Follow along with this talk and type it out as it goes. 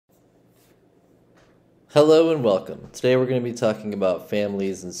Hello and welcome. Today we're going to be talking about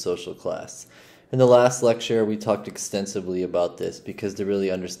families and social class. In the last lecture, we talked extensively about this because to really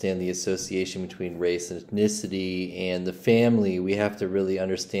understand the association between race and ethnicity and the family, we have to really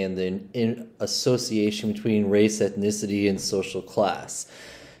understand the association between race, ethnicity, and social class.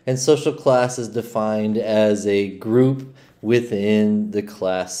 And social class is defined as a group within the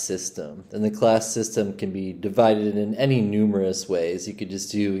class system. And the class system can be divided in any numerous ways. You could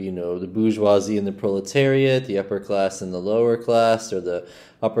just do, the bourgeoisie and the proletariat, the upper class and the lower class, or the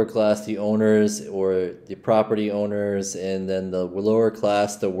upper class, the owners or the property owners, and then the lower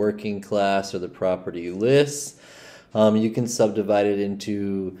class, the working class or the property lists. You can subdivide it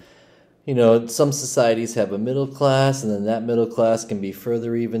into some societies have a middle class, and then that middle class can be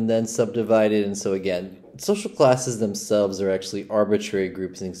further even then subdivided. And so again, social classes themselves are actually arbitrary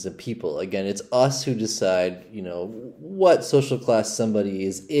groupings of people. Again, it's us who decide, what social class somebody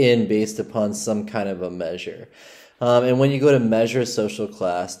is in based upon some kind of a measure. And when you go to measure social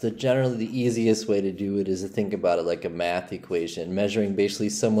class, generally the easiest way to do it is to think about it like a math equation, measuring basically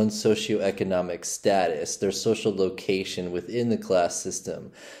someone's socioeconomic status, their social location within the class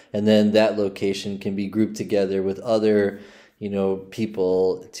system. And then that location can be grouped together with other,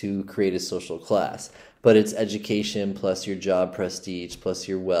 people to create a social class. But it's education plus your job prestige plus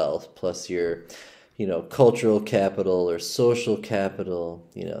your wealth plus your, cultural capital or social capital,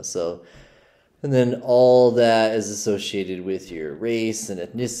 so... And then all that is associated with your race and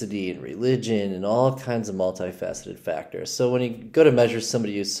ethnicity and religion and all kinds of multifaceted factors. So when you go to measure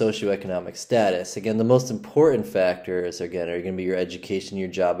somebody's socioeconomic status, again, the most important factors, again, are going to be your education, your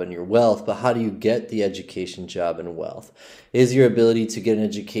job, and your wealth. But how do you get the education, job, and wealth? Is your ability to get an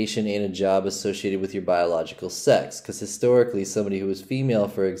education and a job associated with your biological sex? Because historically, somebody who was female,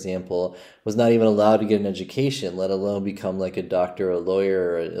 for example, was not even allowed to get an education, let alone become like a doctor, a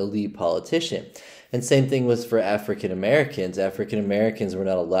lawyer, or an elite politician. And same thing was for African Americans. African Americans were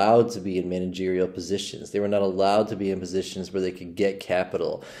not allowed to be in managerial positions. They were not allowed to be in positions where they could get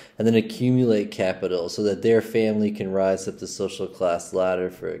capital and then accumulate capital so that their family can rise up the social class ladder,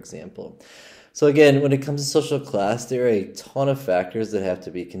 for example. So again, when it comes to social class, there are a ton of factors that have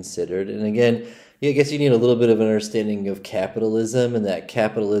to be considered. And again, I guess you need a little bit of an understanding of capitalism, and that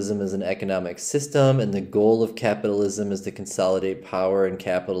capitalism is an economic system, and the goal of capitalism is to consolidate power and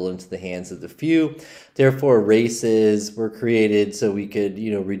capital into the hands of the few. Therefore, races were created so we could,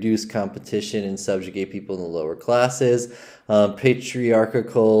 reduce competition and subjugate people in the lower classes.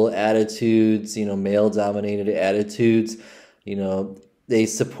 Patriarchal attitudes, male-dominated attitudes, they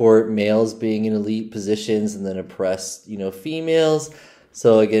support males being in elite positions and then oppress, females.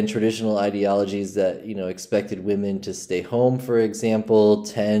 So again, traditional ideologies that, expected women to stay home, for example,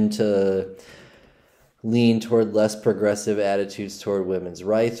 tend to lean toward less progressive attitudes toward women's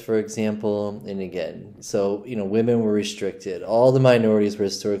rights, for example. And again, so, women were restricted. All the minorities were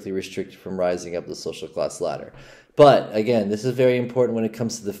historically restricted from rising up the social class ladder. But again, this is very important when it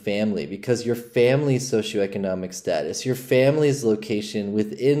comes to the family, because your family's socioeconomic status, your family's location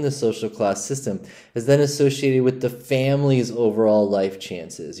within the social class system is then associated with the family's overall life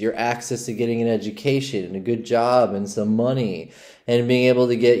chances, your access to getting an education and a good job and some money and being able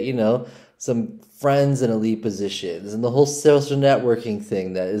to get, some friends in elite positions and the whole social networking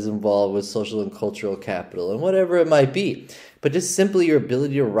thing that is involved with social and cultural capital and whatever it might be. But just simply your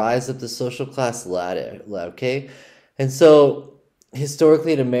ability to rise up the social class ladder, okay? And so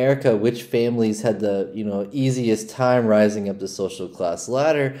historically in America, which families had the, easiest time rising up the social class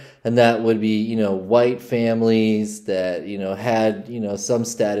ladder? And that would be, white families that, had, some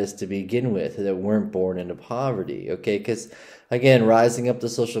status to begin with that weren't born into poverty, okay? Because again, rising up the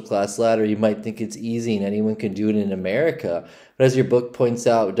social class ladder, you might think it's easy and anyone can do it in America. But as your book points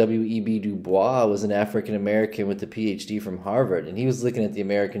out, W.E.B. Du Bois was an African American with a PhD from Harvard. And he was looking at the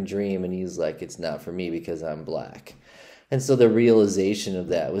American dream and he's like, it's not for me because I'm black. And so the realization of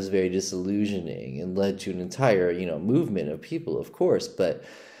that was very disillusioning and led to an entire, movement of people, of course. But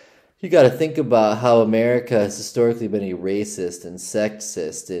you got to think about how America has historically been a racist and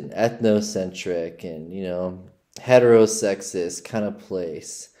sexist and ethnocentric and, heterosexist kind of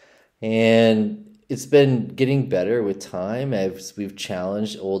place. And it's been getting better with time as we've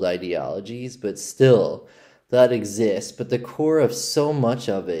challenged old ideologies, but still that exists. But the core of so much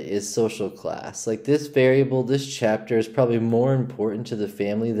of it is social class. Like this variable, this chapter is probably more important to the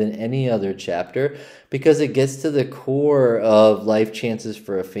family than any other chapter because it gets to the core of life chances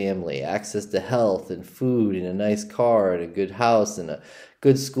for a family, access to health and food and a nice car and a good house and a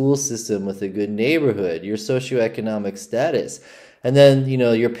good school system with a good neighborhood, your socioeconomic status. And then,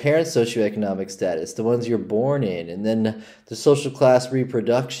 your parents' socioeconomic status, the ones you're born in, and then the social class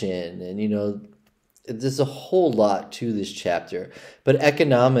reproduction, and, there's a whole lot to this chapter, but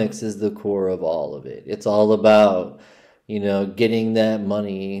economics is the core of all of it. It's all about, getting that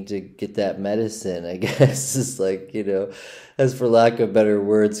money to get that medicine, I guess, is like, as for lack of better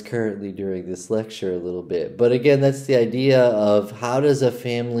words currently during this lecture a little bit. But again, that's the idea of how does a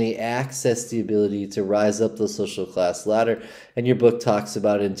family access the ability to rise up the social class ladder? And your book talks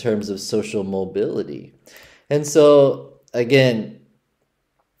about it in terms of social mobility. And so, again,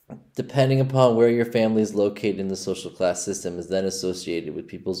 depending upon where your family is located in the social class system is then associated with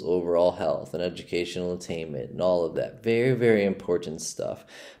people's overall health and educational attainment and all of that. Very, very important stuff,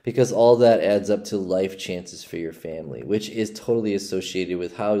 because all that adds up to life chances for your family, which is totally associated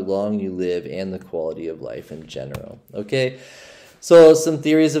with how long you live and the quality of life in general. Okay, so some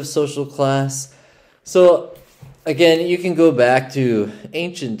theories of social class. So again, you can go back to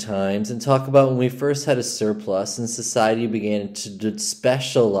ancient times and talk about when we first had a surplus and society began to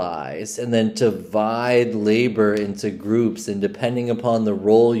specialize and then to divide labor into groups, and depending upon the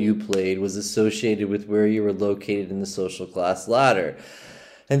role you played was associated with where you were located in the social class ladder.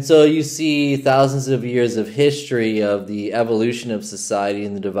 And so you see thousands of years of history of the evolution of society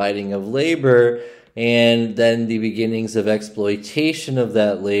and the dividing of labor, and then the beginnings of exploitation of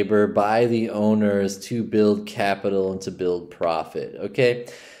that labor by the owners to build capital and to build profit. Okay,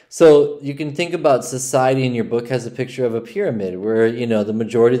 so you can think about society, and your book has a picture of a pyramid where, the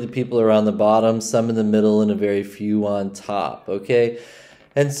majority of the people are on the bottom, some in the middle, and a very few on top. Okay,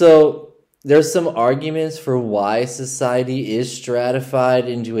 and so there's some arguments for why society is stratified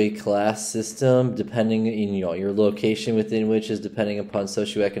into a class system, depending in your location within which is depending upon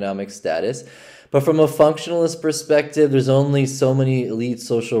socioeconomic status. But from a functionalist perspective, there's only so many elite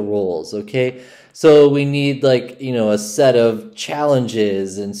social roles, okay? So we need a set of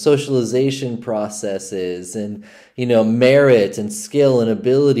challenges and socialization processes and, merit and skill and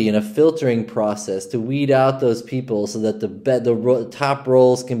ability and a filtering process to weed out those people so that the top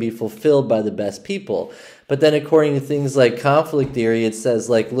roles can be fulfilled by the best people. But then according to things like conflict theory, it says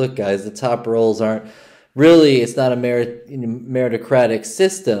look guys, the top roles aren't, really, it's not a meritocratic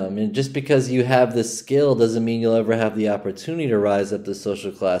system, and just because you have the skill doesn't mean you'll ever have the opportunity to rise up the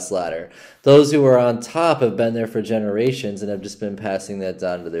social class ladder. Those who are on top have been there for generations and have just been passing that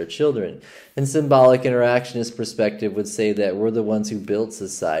down to their children. And symbolic interactionist perspective would say that we're the ones who built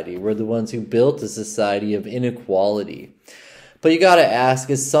society. We're the ones who built a society of inequality. But you got to ask,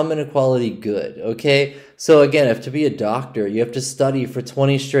 is some inequality good? Okay, so again, if to be a doctor, you have to study for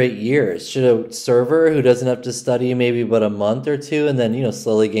 20 straight years. Should a server who doesn't have to study maybe but a month or two and then,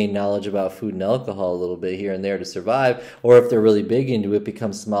 slowly gain knowledge about food and alcohol a little bit here and there to survive, or if they're really big into it,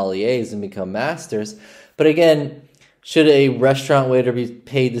 become sommeliers and become masters? But again, should a restaurant waiter be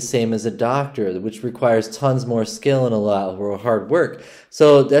paid the same as a doctor, which requires tons more skill and a lot more hard work?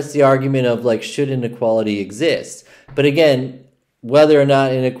 So that's the argument of should inequality exist? But again, whether or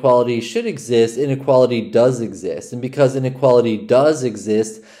not inequality should exist, inequality does exist. And because inequality does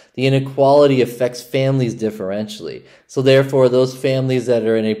exist, the inequality affects families differentially. So therefore, those families that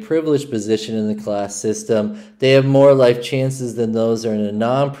are in a privileged position in the class system, they have more life chances than those that are in a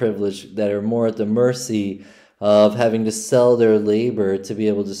non-privileged, that are more at the mercy of having to sell their labor to be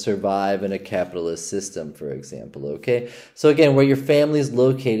able to survive in a capitalist system, for example, okay? So again, where your family is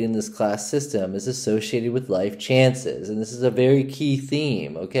located in this class system is associated with life chances, and this is a very key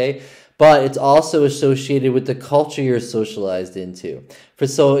theme, okay? But it's also associated with the culture you're socialized into.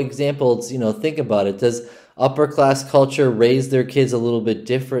 For examples, think about it. Does upper class culture raise their kids a little bit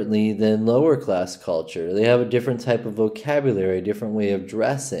differently than lower class culture? They have a different type of vocabulary, a different way of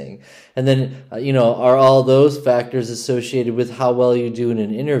dressing. And then, are all those factors associated with how well you do in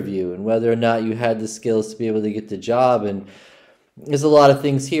an interview and whether or not you had the skills to be able to get the job? And there's a lot of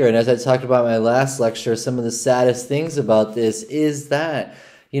things here. And as I talked about in my last lecture, some of the saddest things about this is that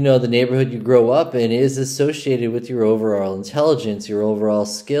the neighborhood you grow up in is associated with your overall intelligence, your overall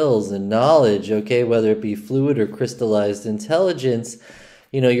skills and knowledge, okay? Whether it be fluid or crystallized intelligence,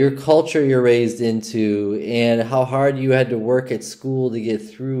 your culture you're raised into and how hard you had to work at school to get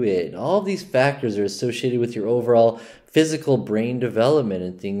through it. All of these factors are associated with your overall physical brain development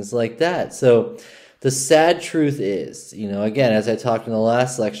and things like that. So the sad truth is, again, as I talked in the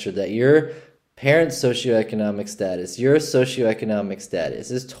last lecture, that your parents' socioeconomic status, your socioeconomic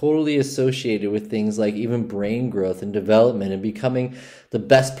status is totally associated with things like even brain growth and development and becoming the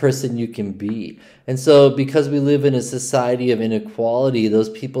best person you can be. And so because we live in a society of inequality,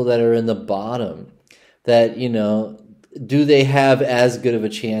 those people that are in the bottom, that, do they have as good of a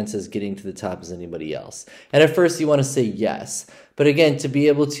chance as getting to the top as anybody else? And at first you want to say yes. But again, to be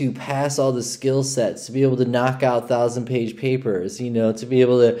able to pass all the skill sets, to be able to knock out 1,000-page papers, to be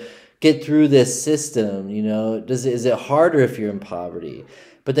able to get through this system? You know, is it harder if you're in poverty?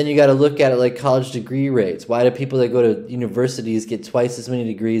 But then you got to look at it like college degree rates. Why do people that go to universities get twice as many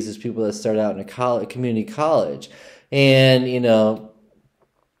degrees as people that start out in a community college? And, you know,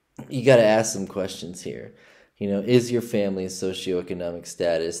 you got to ask some questions here. You know, is your family's socioeconomic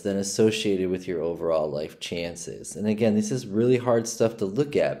status then associated with your overall life chances? And again, this is really hard stuff to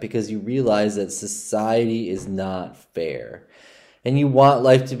look at because you realize that society is not fair. And you want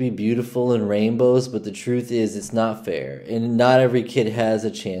life to be beautiful and rainbows, but the truth is it's not fair. And not every kid has a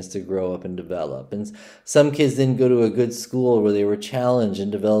chance to grow up and develop. And some kids didn't go to a good school where they were challenged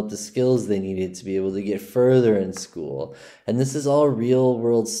and developed the skills they needed to be able to get further in school. And this is all real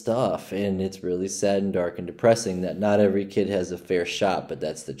world stuff. And it's really sad and dark and depressing that not every kid has a fair shot, but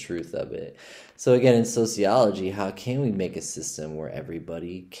that's the truth of it. So again, in sociology, how can we make a system where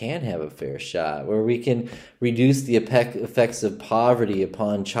everybody can have a fair shot, where we can reduce the effects of poverty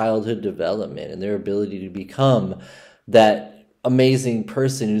upon childhood development and their ability to become that amazing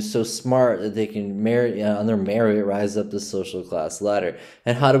person who's so smart that they can merit, on their merit, rise up the social class ladder?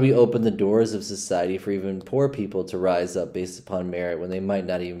 And how do we open the doors of society for even poor people to rise up based upon merit when they might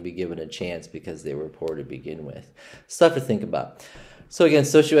not even be given a chance because they were poor to begin with? Stuff to think about. So again,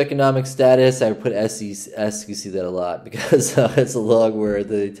 socioeconomic status, I put S, you see that a lot because it's a long word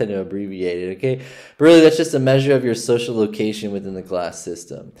that they tend to abbreviate it, okay? But really that's just a measure of your social location within the class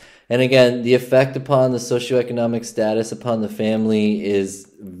system. And again, the effect upon the socioeconomic status upon the family is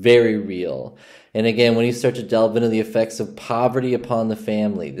very real. And again, when you start to delve into the effects of poverty upon the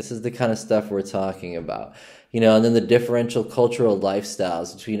family, this is the kind of stuff we're talking about. You know, and then the differential cultural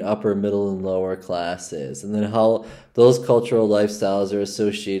lifestyles between upper, middle, and lower classes, and then how those cultural lifestyles are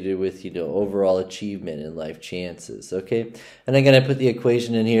associated with, you know, overall achievement and life chances, okay? And again, I put the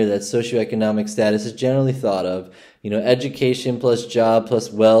equation in here that socioeconomic status is generally thought of, you know, education plus job plus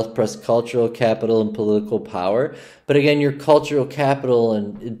wealth plus cultural capital and political power. But again, your cultural capital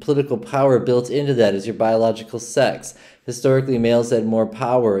and political power built into that is your biological sex. Historically, males had more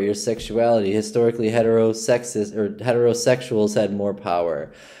power, your sexuality. Historically, heterosexuals had more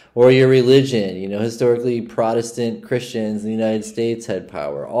power. Or your religion, you know, historically, Protestant Christians in the United States had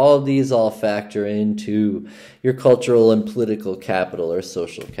power. All of these all factor into your cultural and political capital or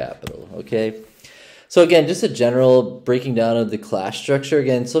social capital, okay? So again, just a general breaking down of the class structure.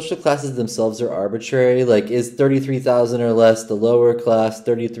 Again, social classes themselves are arbitrary. Like, is 33,000 or less the lower class,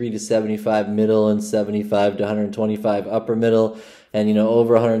 33 to 75 middle, and 75 to 125 upper middle, and, you know,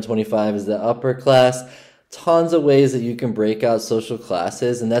 over 125 is the upper class. Tons of ways that you can break out social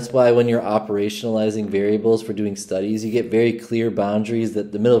classes, and that's why when you're operationalizing variables for doing studies, you get very clear boundaries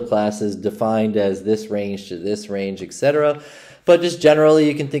that the middle class is defined as this range to this range, etc. But just generally,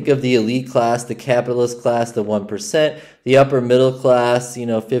 you can think of the elite class, the capitalist class, the 1%, the upper middle class, you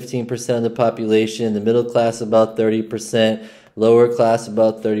know, 15% of the population, the middle class about 30%, lower class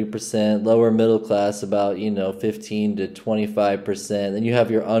about 30%, lower middle class about, you know, 15 to 25%. Then you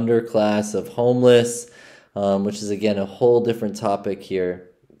have your underclass of homeless, which is, again, a whole different topic here.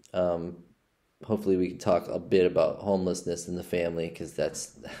 Hopefully we can talk a bit about homelessness in the family because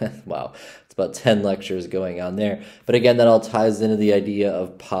that's, wow, it's about 10 lectures going on there. But again, that all ties into the idea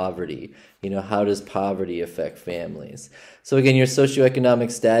of poverty. You know, how does poverty affect families? So again, your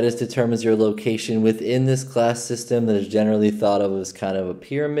socioeconomic status determines your location within this class system that is generally thought of as kind of a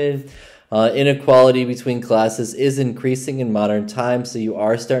pyramid. Inequality between classes is increasing in modern times, so you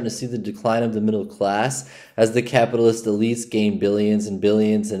are starting to see the decline of the middle class as the capitalist elites gain billions and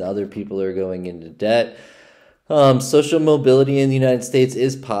billions and other people are going into debt. Social mobility in the United States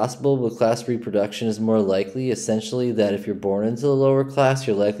is possible, but class reproduction is more likely. Essentially, that if you're born into the lower class,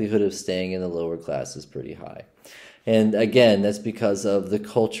 your likelihood of staying in the lower class is pretty high. And again, that's because of the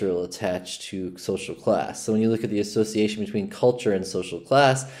cultural attached to social class. So when you look at the association between culture and social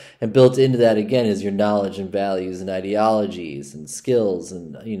class, and built into that again is your knowledge and values and ideologies and skills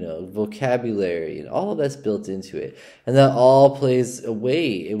and, you know, vocabulary, and all of that's built into it. And that all plays a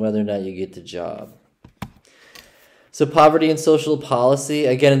weight in whether or not you get the job. So poverty and social policy,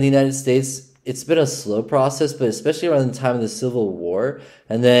 again, in the United States, it's been a slow process, but especially around the time of the Civil War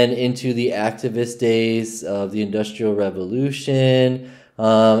and then into the activist days of the Industrial Revolution,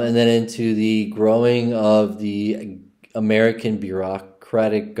 and then into the growing of the American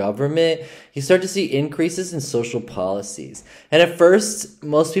bureaucratic government, you start to see increases in social policies. And at first,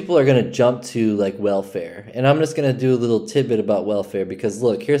 most people are going to jump to like welfare. And I'm just going to do a little tidbit about welfare because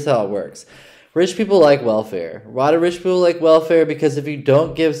look, here's how it works. Rich people like welfare. Why do rich people like welfare? Because if you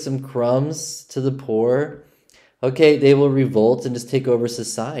don't give some crumbs to the poor, okay, they will revolt and just take over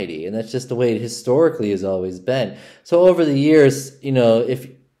society. And that's just the way it historically has always been. So over the years, you know, if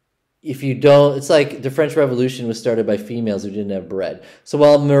if you don't, it's like the French Revolution was started by females who didn't have bread. So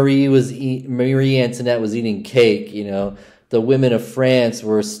while Marie Antoinette was eating cake, you know, the women of France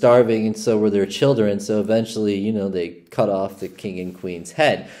were starving, and so were their children. So eventually, you know, they cut off the king and queen's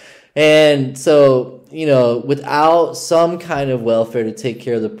head. And so, you know, without some kind of welfare to take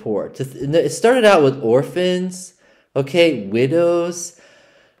care of the poor, it started out with orphans, okay, widows.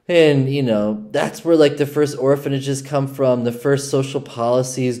 And, you know, that's where like the first orphanages come from. The first social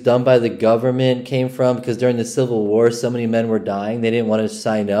policies done by the government came from, because during the Civil War, so many men were dying. They didn't want to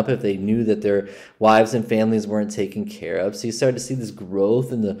sign up if they knew that their wives and families weren't taken care of. So you started to see this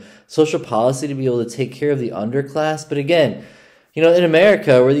growth in the social policy to be able to take care of the underclass. But again, you know, in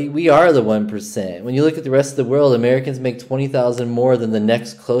America, we are the 1%. When you look at the rest of the world, Americans make $20,000 more than the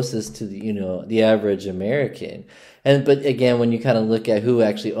next closest to the, you know, the average American. But again, when you kind of look at who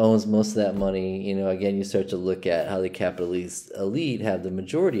actually owns most of that money, you know, again, you start to look at how the capitalist elite have the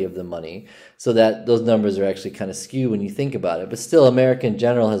majority of the money, so that those numbers are actually kind of skewed when you think about it. But still, America in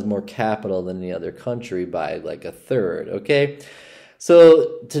general has more capital than any other country by like a third, okay?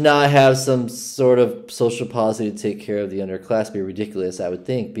 So to not have some sort of social policy to take care of the underclass would be ridiculous, I would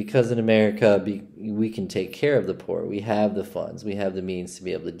think, because in America we can take care of the poor. We have the funds. We have the means to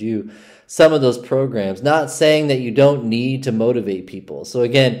be able to do some of those programs. Not saying that you don't need to motivate people. So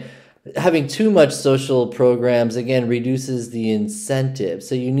again, having too much social programs, again, reduces the incentive.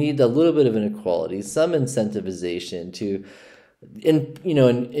 So you need a little bit of inequality, some incentivization to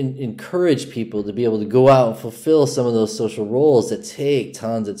encourage people to be able to go out and fulfill some of those social roles that take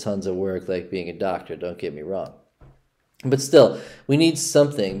tons of work, like being a doctor, don't get me wrong. But still, we need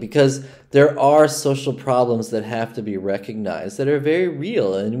something, because there are social problems that have to be recognized that are very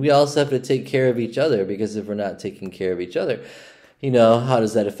real, and we also have to take care of each other, because if we're not taking care of each other, you know, how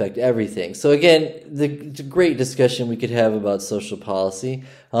does that affect everything? So again, it's a great discussion we could have about social policy,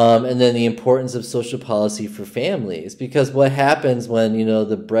 and then the importance of social policy for families. Because what happens when, you know,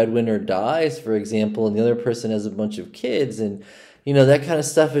 the breadwinner dies, for example, and the other person has a bunch of kids, and, you know, that kind of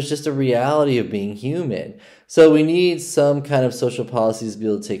stuff is just a reality of being human. So we need some kind of social policies to be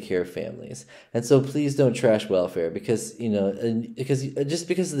able to take care of families. And so please don't trash welfare, because, you know, because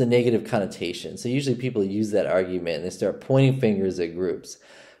of the negative connotation. So usually people use that argument and they start pointing fingers at groups.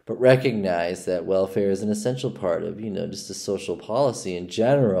 But recognize that welfare is an essential part of, you know, just a social policy in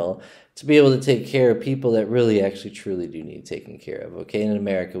general, to be able to take care of people that really actually truly do need taken care of. Okay, in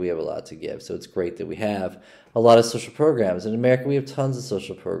America we have a lot to give, so it's great that we have a lot of social programs. In America we have tons of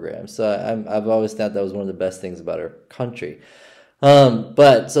social programs, so I've always thought that was one of the best things about our country.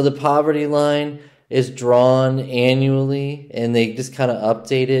 But so the poverty line is drawn annually, and they just kind of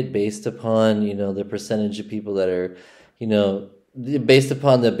update it based upon, you know, the percentage of people that are, you know, based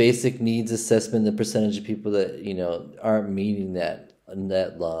upon the basic needs assessment, the percentage of people that, you know, aren't meeting that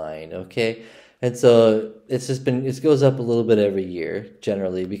line, okay? And so it goes up a little bit every year,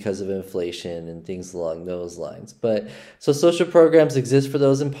 generally because of inflation and things along those lines. But so social programs exist for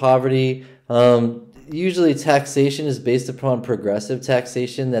those in poverty. Usually taxation is based upon progressive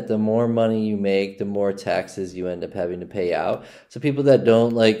taxation, that the more money you make, the more taxes you end up having to pay out. So people that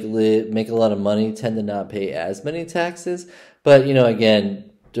don't make a lot of money tend to not pay as many taxes. But, you know,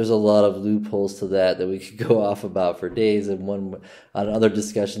 again, there's a lot of loopholes to that we could go off about for days, and on other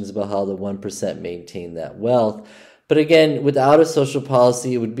discussions about how the 1% maintain that wealth. But again, without a social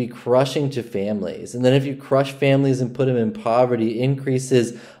policy, it would be crushing to families. And then if you crush families and put them in poverty, it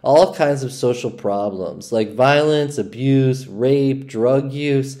increases all kinds of social problems like violence, abuse, rape, drug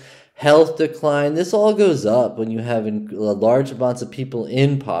use, health decline. This all goes up when you have large amounts of people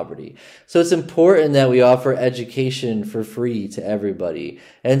in poverty. So it's important that we offer education for free to everybody,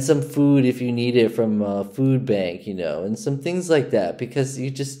 and some food if you need it from a food bank, you know, and some things like that, because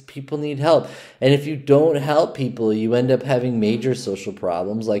people need help. And if you don't help people, you end up having major social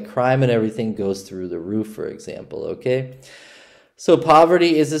problems, like crime and everything goes through the roof, for example, okay? So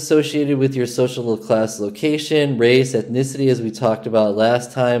poverty is associated with your social class, location, race, ethnicity, as we talked about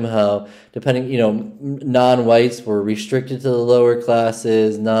last time, how depending, you know, non-whites were restricted to the lower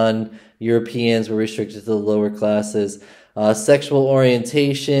classes, non-Europeans were restricted to the lower classes, sexual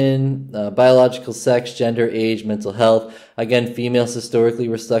orientation, biological sex, gender, age, mental health. Again, females historically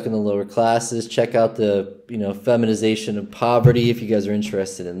were stuck in the lower classes. Check out the, you know, feminization of poverty if you guys are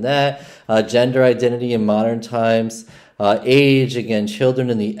interested in that. Gender identity in modern times. Age, again,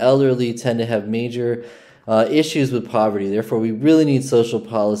 children and the elderly tend to have major issues with poverty. Therefore, we really need social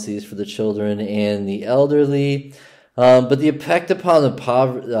policies for the children and the elderly. But the effect of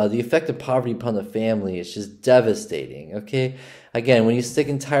poverty upon the family is just devastating. Okay, Again, when you stick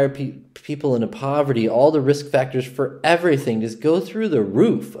entire people into poverty, all the risk factors for everything just go through the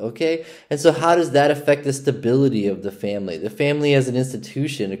roof, okay? And so how does that affect the stability of the family? The family as an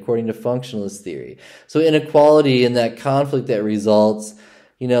institution, according to functionalist theory. So inequality and that conflict that results,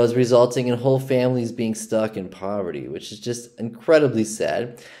 is resulting in whole families being stuck in poverty, which is just incredibly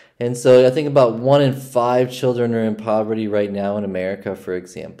sad. And so I think about 1 in 5 children are in poverty right now in America, for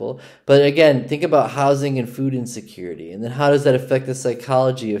example. But again, think about housing and food insecurity. And then how does that affect the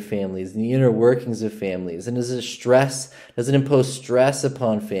psychology of families and the inner workings of families? And does it impose stress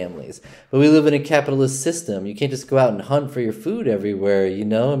upon families? But we live in a capitalist system. You can't just go out and hunt for your food everywhere,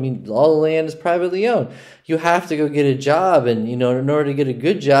 I mean, all the land is privately owned. You have to go get a job. And, in order to get a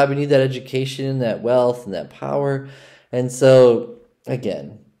good job, you need that education, that wealth, and that power. And so,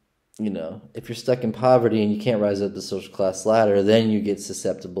 again, if you're stuck in poverty and you can't rise up the social class ladder, then you get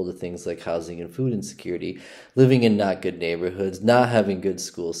susceptible to things like housing and food insecurity, living in not good neighborhoods, not having good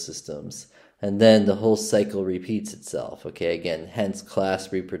school systems. And then the whole cycle repeats itself. Okay, again, hence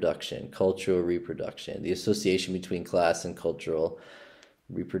class reproduction, cultural reproduction, the association between class and cultural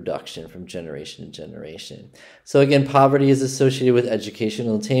reproduction from generation to generation. So again, poverty is associated with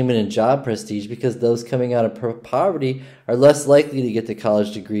educational attainment and job prestige because those coming out of poverty are less likely to get the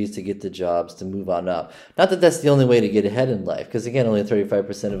college degrees, to get the jobs, to move on up. Not that that's the only way to get ahead in life, because again, only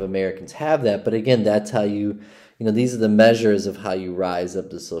 35% of Americans have that. But again, that's how these are the measures of how you rise up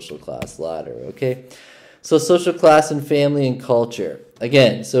the social class ladder, okay? So social class and family and culture.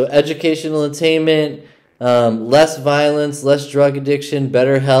 Again, so educational attainment, less violence, less drug addiction,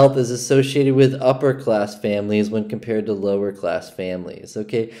 better health is associated with upper class families when compared to lower class families.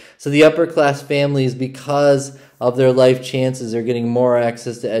 Okay, so the upper class families, because of their life chances, are getting more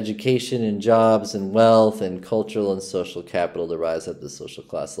access to education and jobs and wealth and cultural and social capital to rise up the social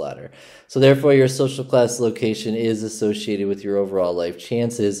class ladder. So therefore, your social class location is associated with your overall life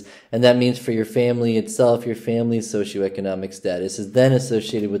chances, and that means for your family itself, your family's socioeconomic status is then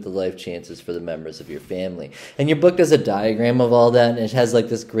associated with the life chances for the members of your family. And your book does a diagram of all that, and it has like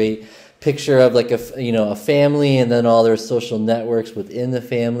this great picture of like a family and then all their social networks within the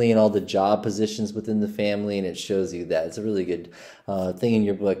family and all the job positions within the family, and it shows you that. It's a really good thing in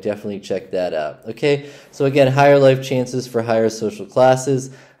your book. Definitely check that out. Okay, so again, higher life chances for higher social classes.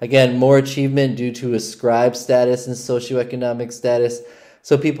 Again, more achievement due to ascribed status and socioeconomic status.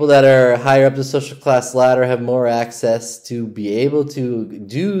 So people that are higher up the social class ladder have more access to be able to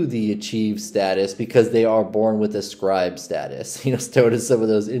do the achieved status because they are born with ascribed status. Notice some of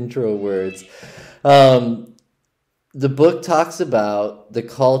those intro words. The book talks about the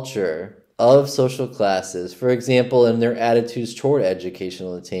culture of social classes, for example, and their attitudes toward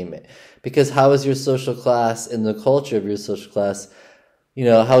educational attainment. Because how is your social class and the culture of your social class,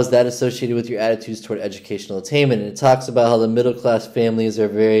 how is that associated with your attitudes toward educational attainment? And it talks about how the middle class families are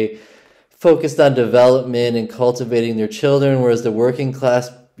very focused on development and cultivating their children, whereas the working class,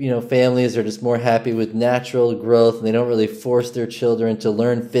 families are just more happy with natural growth, and they don't really force their children to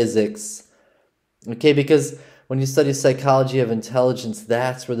learn physics. Okay, because when you study psychology of intelligence,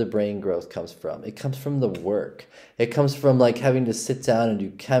 that's where the brain growth comes from. It comes from the work. It comes from like having to sit down and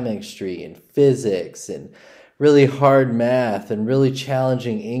do chemistry and physics and really hard math and really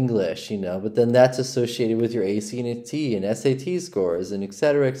challenging English, but then that's associated with your ACT and SAT scores and et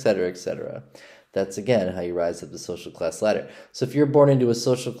cetera, et cetera, et cetera. That's, again, how you rise up the social class ladder. So if you're born into a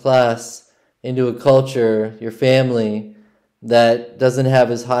social class, into a culture, your family, that doesn't have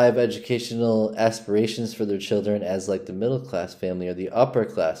as high of educational aspirations for their children as like the middle class family or the upper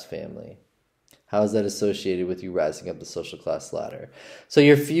class family, how is that associated with you rising up the social class ladder? So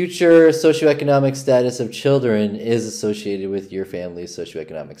your future socioeconomic status of children is associated with your family's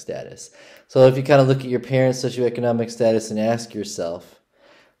socioeconomic status. So if you kind of look at your parents' socioeconomic status and ask yourself,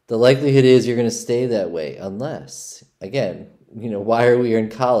 the likelihood is you're going to stay that way unless, again, why are we in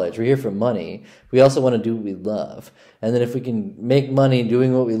college? We're here for money. We also want to do what we love. And then if we can make money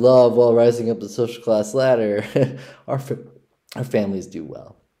doing what we love while rising up the social class ladder, our families do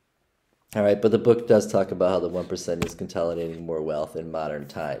well. All right, but the book does talk about how the 1% is consolidating more wealth in modern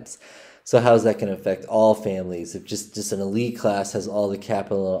times. So how is that going to affect all families? If just an elite class has all the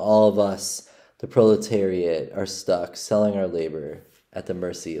capital and all of us, the proletariat, are stuck selling our labor at the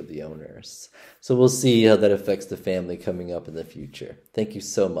mercy of the owners. So we'll see how that affects the family coming up in the future. Thank you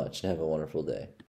so much and have a wonderful day.